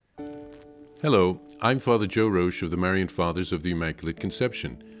Hello, I'm Father Joe Roche of the Marian Fathers of the Immaculate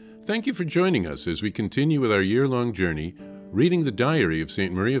Conception. Thank you for joining us as we continue with our year-long journey, reading the diary of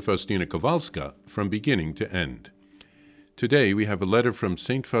St. Maria Faustina Kowalska from beginning to end. Today we have a letter from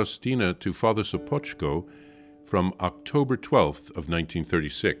St. Faustina to Father Sopoćko from October 12th of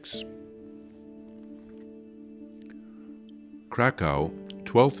 1936. Krakow,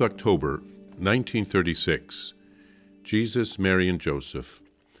 12th October, 1936. Jesus, Mary, and Joseph.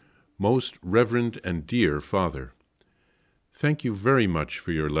 Most Reverend and dear Father, thank you very much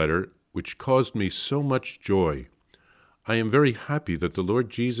for your letter, which caused me so much joy. I am very happy that the Lord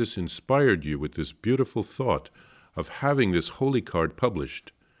Jesus inspired you with this beautiful thought of having this holy card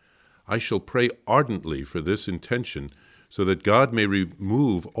published. I shall pray ardently for this intention so that God may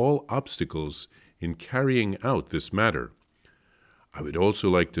remove all obstacles in carrying out this matter. I would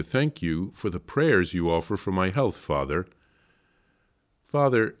also like to thank you for the prayers you offer for my health, Father.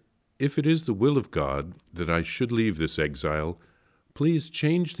 Father, if it is the will of God that I should leave this exile, please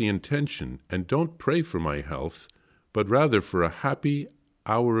change the intention and don't pray for my health, but rather for a happy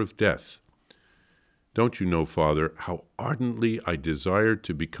hour of death. Don't you know, Father, how ardently I desire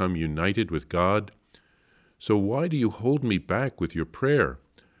to become united with God? So why do you hold me back with your prayer?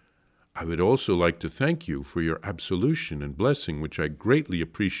 I would also like to thank you for your absolution and blessing, which I greatly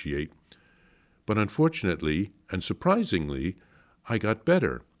appreciate. But unfortunately and surprisingly, I got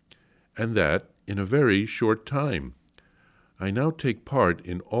better, and that in a very short time. I now take part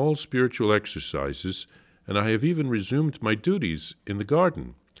in all spiritual exercises, and I have even resumed my duties in the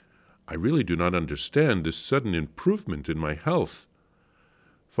garden. I really do not understand this sudden improvement in my health.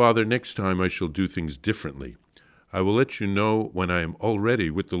 Father, next time I shall do things differently. I will let you know when I am already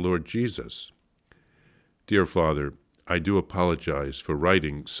with the Lord Jesus. Dear Father, I do apologize for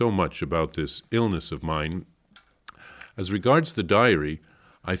writing so much about this illness of mine. As regards the diary,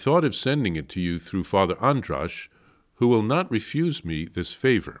 I thought of sending it to you through Father Andras, who will not refuse me this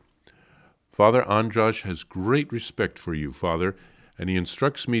favor. Father Andras has great respect for you, Father, and he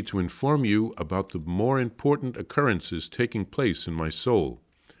instructs me to inform you about the more important occurrences taking place in my soul.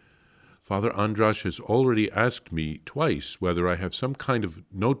 Father Andras has already asked me twice whether I have some kind of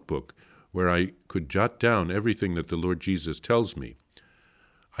notebook where I could jot down everything that the Lord Jesus tells me.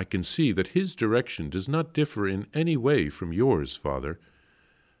 I can see that his direction does not differ in any way from yours, Father.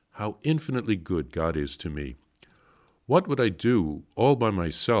 How infinitely good God is to me. What would I do all by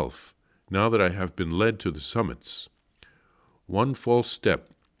myself now that I have been led to the summits? One false step,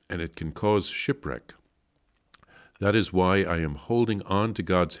 and it can cause shipwreck. That is why I am holding on to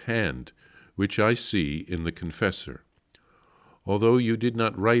God's hand, which I see in the confessor. Although you did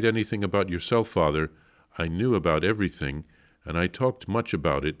not write anything about yourself, Father, I knew about everything, and I talked much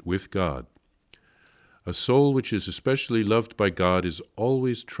about it with God. A soul which is especially loved by God is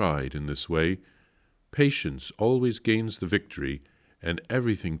always tried in this way. Patience always gains the victory, and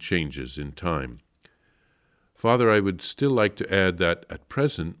everything changes in time. Father, I would still like to add that at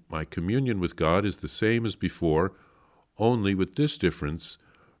present my communion with God is the same as before, only with this difference.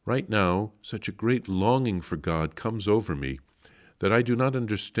 Right now, such a great longing for God comes over me that I do not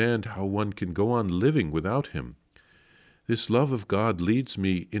understand how one can go on living without him. This love of God leads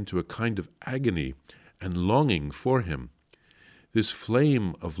me into a kind of agony and longing for him. This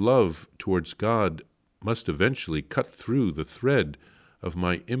flame of love towards God must eventually cut through the thread of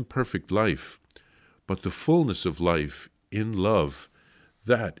my imperfect life, but the fullness of life in love,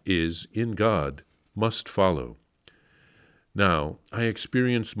 that is, in God, must follow. Now, I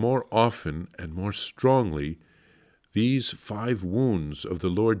experience more often and more strongly these 5 wounds of the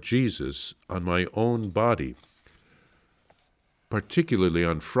Lord Jesus on my own body, particularly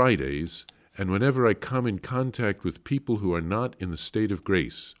on Fridays, and whenever I come in contact with people who are not in the state of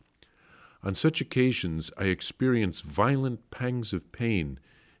grace. On such occasions, I experience violent pangs of pain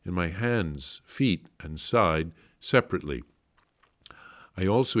in my hands, feet, and side separately. I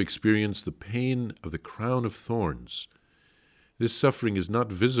also experience the pain of the crown of thorns. This suffering is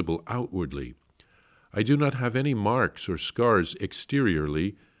not visible outwardly. I do not have any marks or scars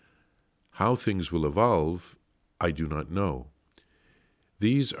exteriorly. How things will evolve, I do not know.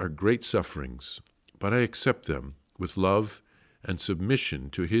 These are great sufferings, but I accept them with love and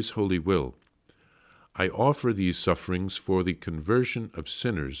submission to his holy will. I offer these sufferings for the conversion of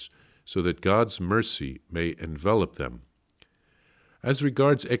sinners so that God's mercy may envelop them. As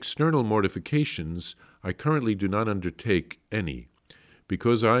regards external mortifications, I currently do not undertake any,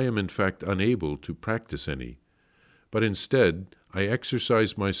 because I am in fact unable to practice any. But instead, I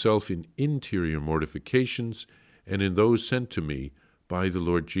exercise myself in interior mortifications and in those sent to me by the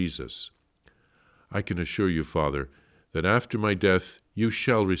Lord Jesus. I can assure you, Father, that after my death you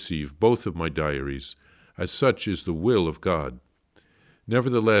shall receive both of my diaries, as such is the will of God.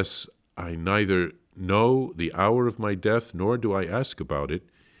 Nevertheless, I neither know the hour of my death, nor do I ask about it,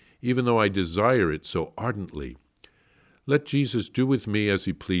 even though I desire it so ardently. Let Jesus do with me as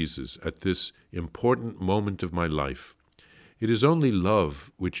he pleases at this important moment of my life. It is only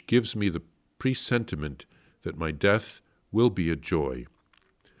love which gives me the presentiment that my death will be a joy.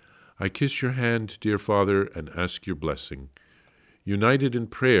 I kiss your hand, dear Father, and ask your blessing. United in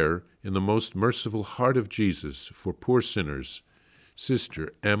prayer in the most merciful heart of Jesus for poor sinners,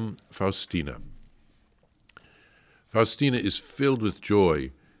 Sister M. Faustina. Faustina is filled with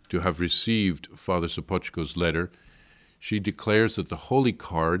joy to have received Father Sopoćko's letter. She declares that the holy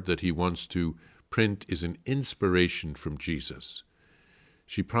card that he wants to print is an inspiration from Jesus.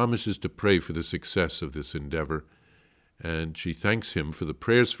 She promises to pray for the success of this endeavor, and she thanks him for the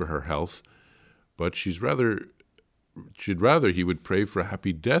prayers for her health, but she'd rather he would pray for a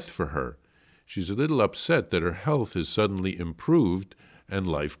happy death for her. She's a little upset that her health has suddenly improved and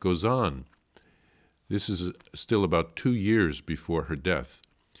life goes on. This is still about 2 years before her death.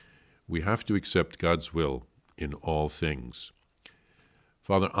 We have to accept God's will in all things.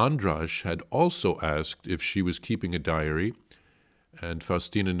 Father Andras had also asked if she was keeping a diary, and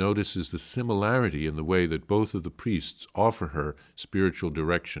Faustina notices the similarity in the way that both of the priests offer her spiritual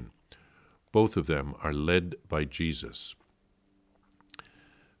direction. Both of them are led by Jesus.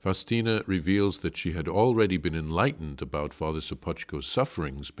 Faustina reveals that she had already been enlightened about Father Sopoćko's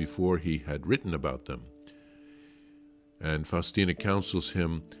sufferings before he had written about them. And Faustina counsels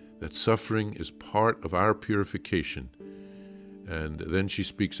him that suffering is part of our purification. And then she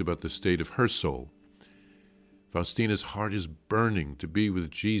speaks about the state of her soul. Faustina's heart is burning to be with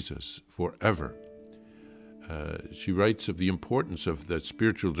Jesus forever. She writes of the importance of that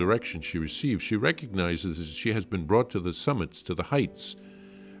spiritual direction she received. She recognizes that she has been brought to the summits, to the heights,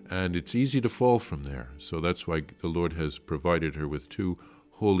 and it's easy to fall from there. So that's why the Lord has provided her with 2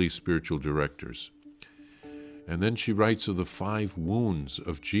 holy spiritual directors. And then she writes of the 5 wounds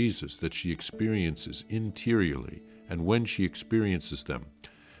of Jesus that she experiences interiorly, and when she experiences them,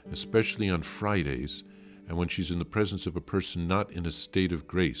 especially on Fridays, and when she's in the presence of a person not in a state of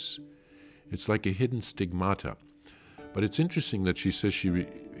grace. It's like a hidden stigmata. But it's interesting that she says she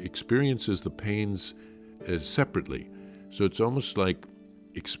experiences the pains separately. So it's almost like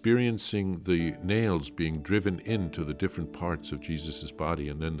experiencing the nails being driven into the different parts of Jesus' body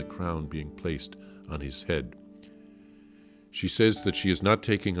and then the crown being placed on his head. She says that she is not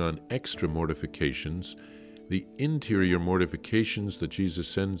taking on extra mortifications. The interior mortifications that Jesus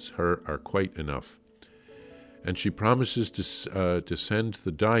sends her are quite enough. And she promises to send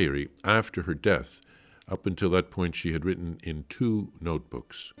the diary after her death. Up until that point, she had written in 2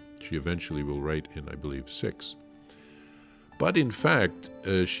 notebooks. She eventually will write in, I believe, 6. But in fact,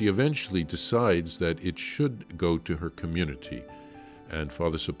 she eventually decides that it should go to her community. And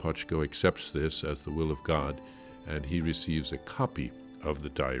Father Sopoćko accepts this as the will of God, and he receives a copy of the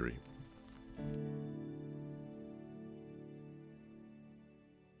diary.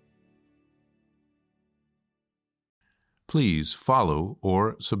 Please follow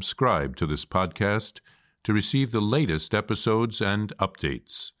or subscribe to this podcast to receive the latest episodes and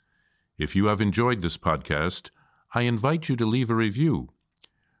updates. If you have enjoyed this podcast, I invite you to leave a review.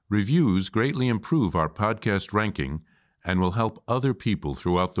 Reviews greatly improve our podcast ranking and will help other people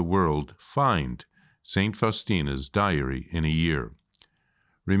throughout the world find St. Faustina's diary in a year.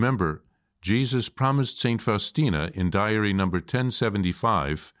 Remember, Jesus promised St. Faustina in diary number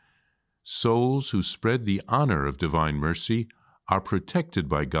 1075, souls who spread the honor of divine mercy are protected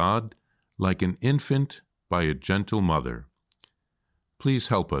by God like an infant by a gentle mother. Please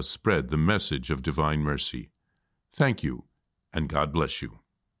help us spread the message of divine mercy. Thank you, and God bless you.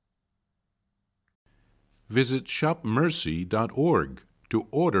 Visit shopmercy.org to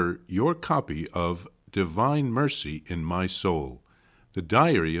order your copy of Divine Mercy in My Soul, the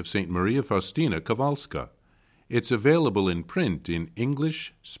diary of St. Maria Faustina Kowalska. It's available in print in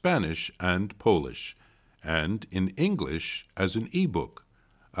English, Spanish, and Polish, and in English as an e-book,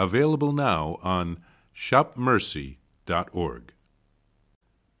 available now on shopmercy.org.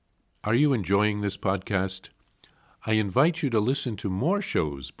 Are you enjoying this podcast? I invite you to listen to more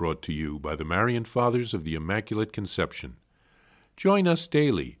shows brought to you by the Marian Fathers of the Immaculate Conception. Join us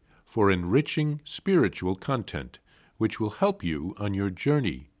daily for enriching spiritual content, which will help you on your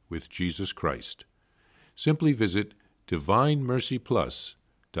journey with Jesus Christ. Simply visit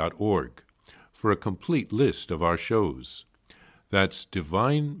DivineMercyPlus.org for a complete list of our shows. That's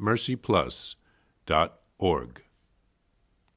DivineMercyPlus.org.